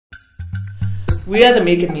We are the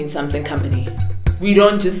Make It Mean Something company. We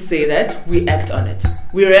don't just say that, we act on it.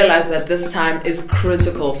 We realize that this time is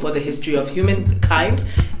critical for the history of humankind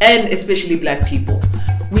and especially Black people.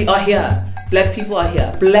 We are here. Black people are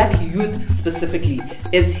here. Black youth specifically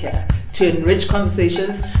is here to enrich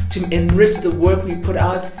conversations, to enrich the work we put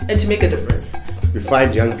out, and to make a difference. We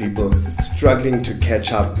find young people struggling to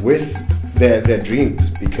catch up with their dreams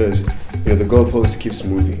because the goalpost keeps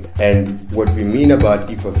moving. And what we mean about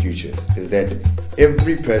Equal Futures is that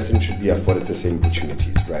every person should be afforded the same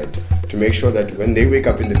opportunities, right? To make sure that when they wake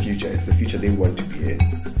up in the future, it's the future they want to be in.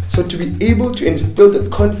 So to be able to instill the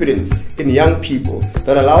confidence in young people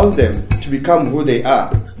that allows them to become who they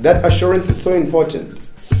are, that assurance is so important.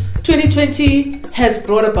 2020 has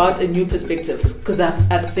brought about a new perspective because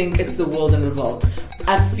I think it's the world in revolt.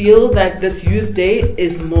 I feel that this Youth Day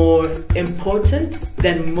is more important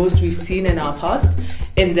than most we've seen in our past,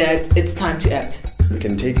 in that it's time to act. We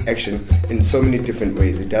can take action in so many different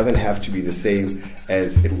ways. It doesn't have to be the same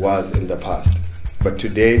as it was in the past. But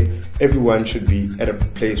today, everyone should be at a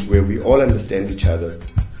place where we all understand each other.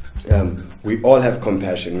 We all have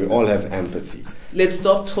compassion. We all have empathy. Let's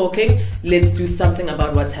stop talking. Let's do something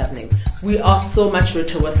about what's happening. We are so much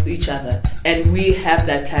richer with each other, and we have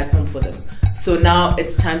that platform for them. So now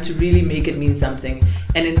it's time to really make it mean something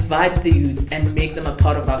and invite the youth and make them a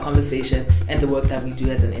part of our conversation and the work that we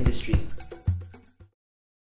do as an industry.